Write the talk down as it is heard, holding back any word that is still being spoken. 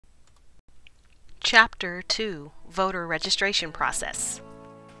Chapter 2, Voter Registration Process.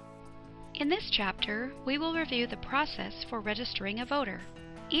 In this chapter, we will review the process for registering a voter.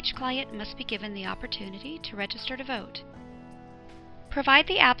 Each client must be given the opportunity to register to vote. Provide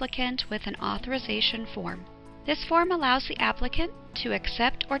the applicant with an authorization form. This form allows the applicant to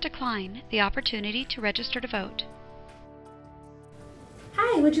accept or decline the opportunity to register to vote.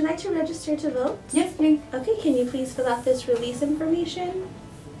 Hi, would you like to register to vote? Yes, please. Okay, can you please fill out this release information?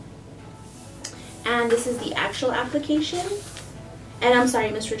 And this is the actual application. And I'm sorry,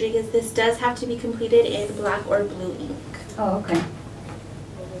 Ms. Rodriguez, this does have to be completed in black or blue ink. Oh, okay.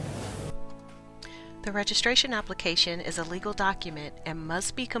 The registration application is a legal document and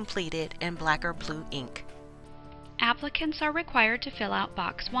must be completed in black or blue ink. Applicants are required to fill out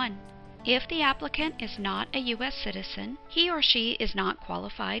Box 1. If the applicant is not a U.S. citizen, he or she is not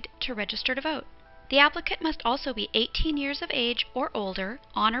qualified to register to vote. The applicant must also be 18 years of age or older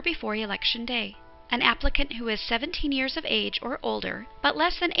on or before Election Day. An applicant who is 17 years of age or older, but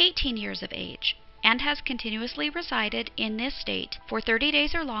less than 18 years of age, and has continuously resided in this state for 30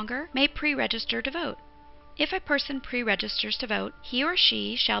 days or longer may pre-register to vote. If a person pre-registers to vote, he or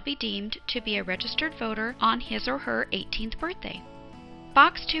she shall be deemed to be a registered voter on his or her 18th birthday.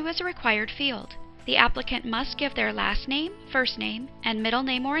 Box 2 is a required field. The applicant must give their last name, first name, and middle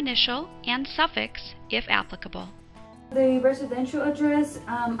name or initial, and suffix, if applicable. The residential address,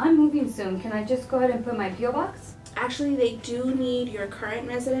 I'm moving soon. Can I just go ahead and put my P.O. box? Actually, they do need your current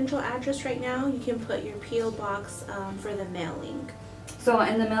residential address right now. You can put your P.O. box for the mailing. So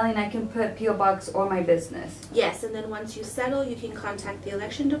in the mailing I can put P.O. box or my business? Yes, and then once you settle, you can contact the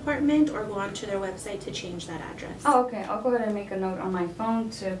election department or go onto their website to change that address. Oh, okay. I'll go ahead and make a note on my phone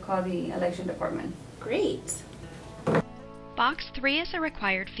to call the election department. Great. Box 3 is a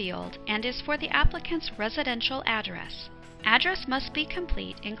required field and is for the applicant's residential address. Address must be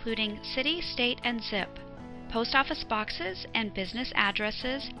complete, including city, state, and zip. Post office boxes and business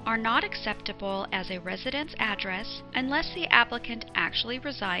addresses are not acceptable as a residence address unless the applicant actually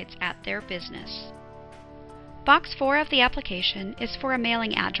resides at their business. Box 4 of the application is for a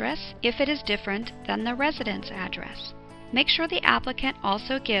mailing address if it is different than the residence address. Make sure the applicant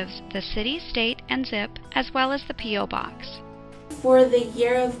also gives the city, state, and zip, as well as the P.O. box. For the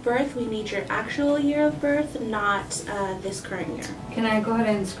year of birth, we need your actual year of birth, not this current year. Can I go ahead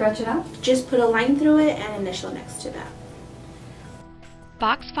and scratch it out? Just put a line through it and initial next to that.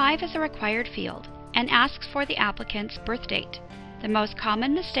 Box 5 is a required field and asks for the applicant's birth date. The most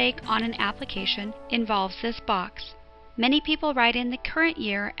common mistake on an application involves this box. Many people write in the current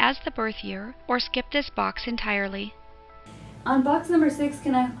year as the birth year or skip this box entirely. On box number 6,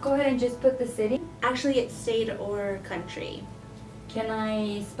 can I go ahead and just put the city? Actually, it's state or country. Can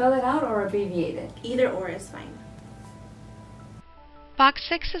I spell it out or abbreviate it? Either or is fine. Box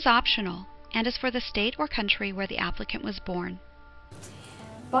 6 is optional and is for the state or country where the applicant was born.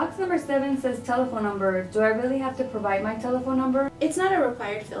 Box number 7 says telephone number. Do I really have to provide my telephone number? It's not a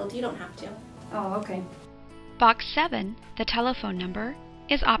required field. You don't have to. Oh, okay. Box 7, the telephone number,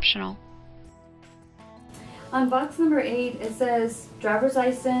 is optional. On box number 8, it says driver's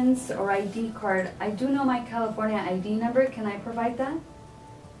license or ID card. I do know my California ID number. Can I provide that?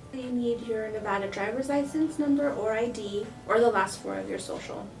 You need your Nevada driver's license number or ID or the last 4 of your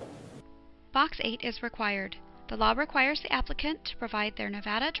social. Box 8 is required. The law requires the applicant to provide their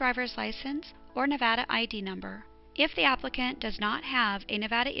Nevada driver's license or Nevada ID number. If the applicant does not have a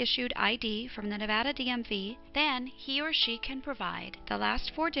Nevada-issued ID from the Nevada DMV, then he or she can provide the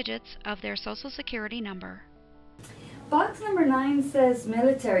last 4 digits of their Social Security number. Box number 9 says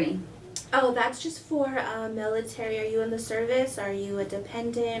military. Oh, that's just for military. Are you in the service? Are you a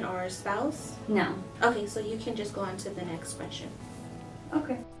dependent or a spouse? No. Okay, so you can just go on to the next question.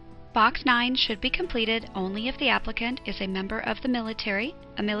 Okay. Box 9 should be completed only if the applicant is a member of the military,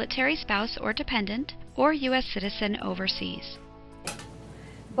 a military spouse or dependent, or U.S. citizen overseas.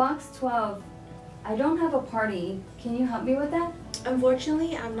 Box 12. I don't have a party. Can you help me with that?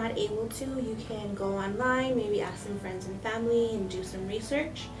 Unfortunately, I'm not able to. You can go online, maybe ask some friends and family and do some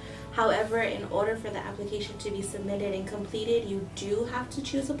research. However, in order for the application to be submitted and completed, you do have to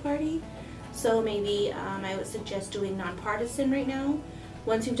choose a party. So maybe I would suggest doing nonpartisan right now.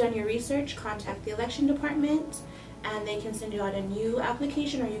 Once you've done your research, contact the election department and they can send you out a new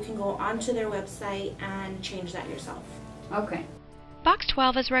application, or you can go onto their website and change that yourself. Okay. Box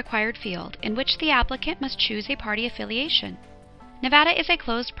 12 is a required field in which the applicant must choose a party affiliation. Nevada is a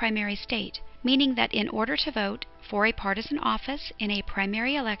closed primary state, meaning that in order to vote for a partisan office in a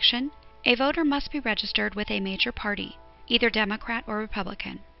primary election, a voter must be registered with a major party, either Democrat or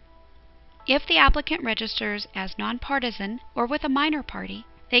Republican. If the applicant registers as nonpartisan or with a minor party,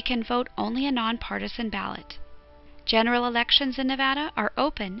 They can vote only a nonpartisan ballot. General elections in Nevada are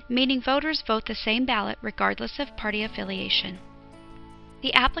open, meaning voters vote the same ballot regardless of party affiliation.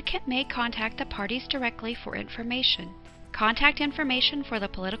 The applicant may contact the parties directly for information. Contact information for the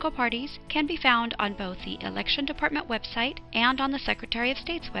political parties can be found on both the Election Department website and on the Secretary of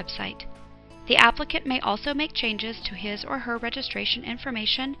State's website. The applicant may also make changes to his or her registration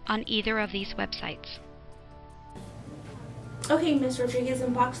information on either of these websites. Okay, Ms. Rodriguez,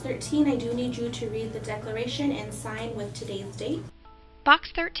 in box 13, I do need you to read the declaration and sign with today's date.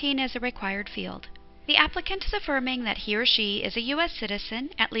 Box 13 is a required field. The applicant is affirming that he or she is a U.S.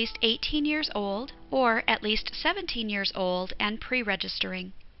 citizen at least 18 years old or at least 17 years old and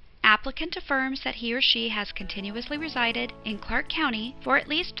pre-registering. Applicant affirms that he or she has continuously resided in Clark County for at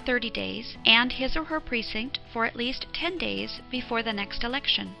least 30 days and his or her precinct for at least 10 days before the next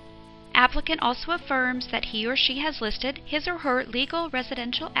election. Applicant also affirms that he or she has listed his or her legal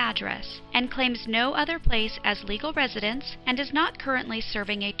residential address and claims no other place as legal residence and is not currently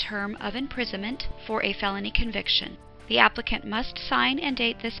serving a term of imprisonment for a felony conviction. The applicant must sign and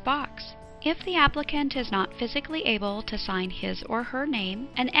date this box. If the applicant is not physically able to sign his or her name,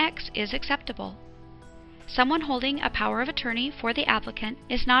 an X is acceptable. Someone holding a power of attorney for the applicant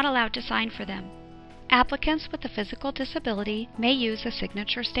is not allowed to sign for them. Applicants with a physical disability may use a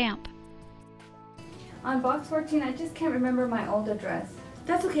signature stamp. On box 14, I just can't remember my old address.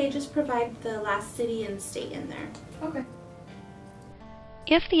 That's okay, just provide the last city and state in there. Okay.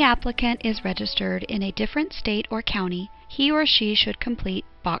 If the applicant is registered in a different state or county, he or she should complete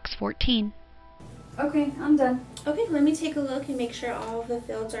box 14. Okay, I'm done. Okay, let me take a look and make sure all of the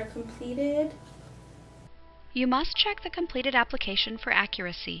fields are completed. You must check the completed application for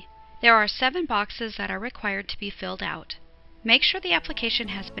accuracy. There are 7 boxes that are required to be filled out. Make sure the application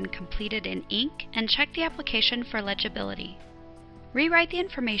has been completed in ink and check the application for legibility. Rewrite the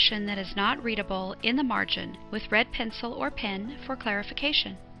information that is not readable in the margin with red pencil or pen for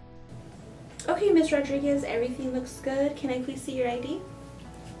clarification. Okay, Ms. Rodriguez, everything looks good. Can I please see your ID?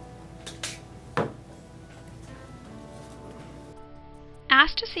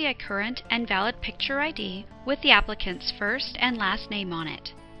 Ask to see a current and valid picture ID with the applicant's first and last name on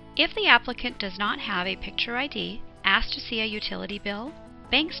it. If the applicant does not have a picture ID, ask to see a utility bill,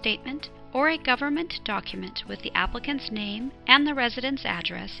 bank statement, or a government document with the applicant's name and the residence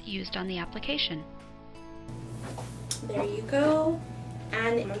address used on the application. There you go.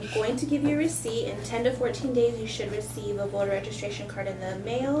 And I'm going to give you a receipt. In 10 to 14 days, you should receive a voter registration card in the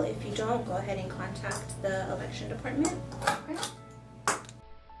mail. If you don't, go ahead and contact the election department. Okay.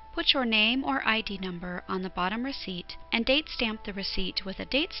 Put your name or ID number on the bottom receipt and date stamp the receipt with a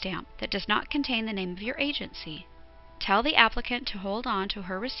date stamp that does not contain the name of your agency. Tell the applicant to hold on to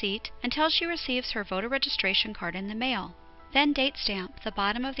her receipt until she receives her voter registration card in the mail. Then date stamp the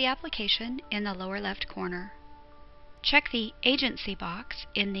bottom of the application in the lower left corner. Check the Agency box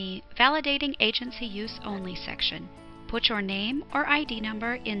in the Validating Agency Use Only section. Put your name or ID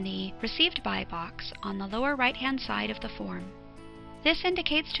number in the Received By box on the lower right-hand side of the form. This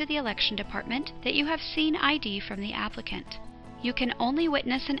indicates to the election department that you have seen ID from the applicant. You can only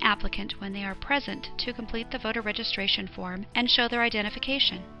witness an applicant when they are present to complete the voter registration form and show their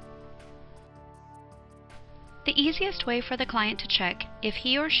identification. The easiest way for the client to check if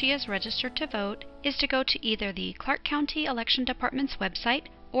he or she is registered to vote is to go to either the Clark County Election Department's website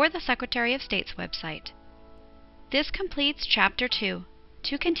or the Secretary of State's website. This completes Chapter 2.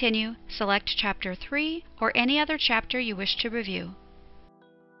 To continue, select Chapter 3 or any other chapter you wish to review.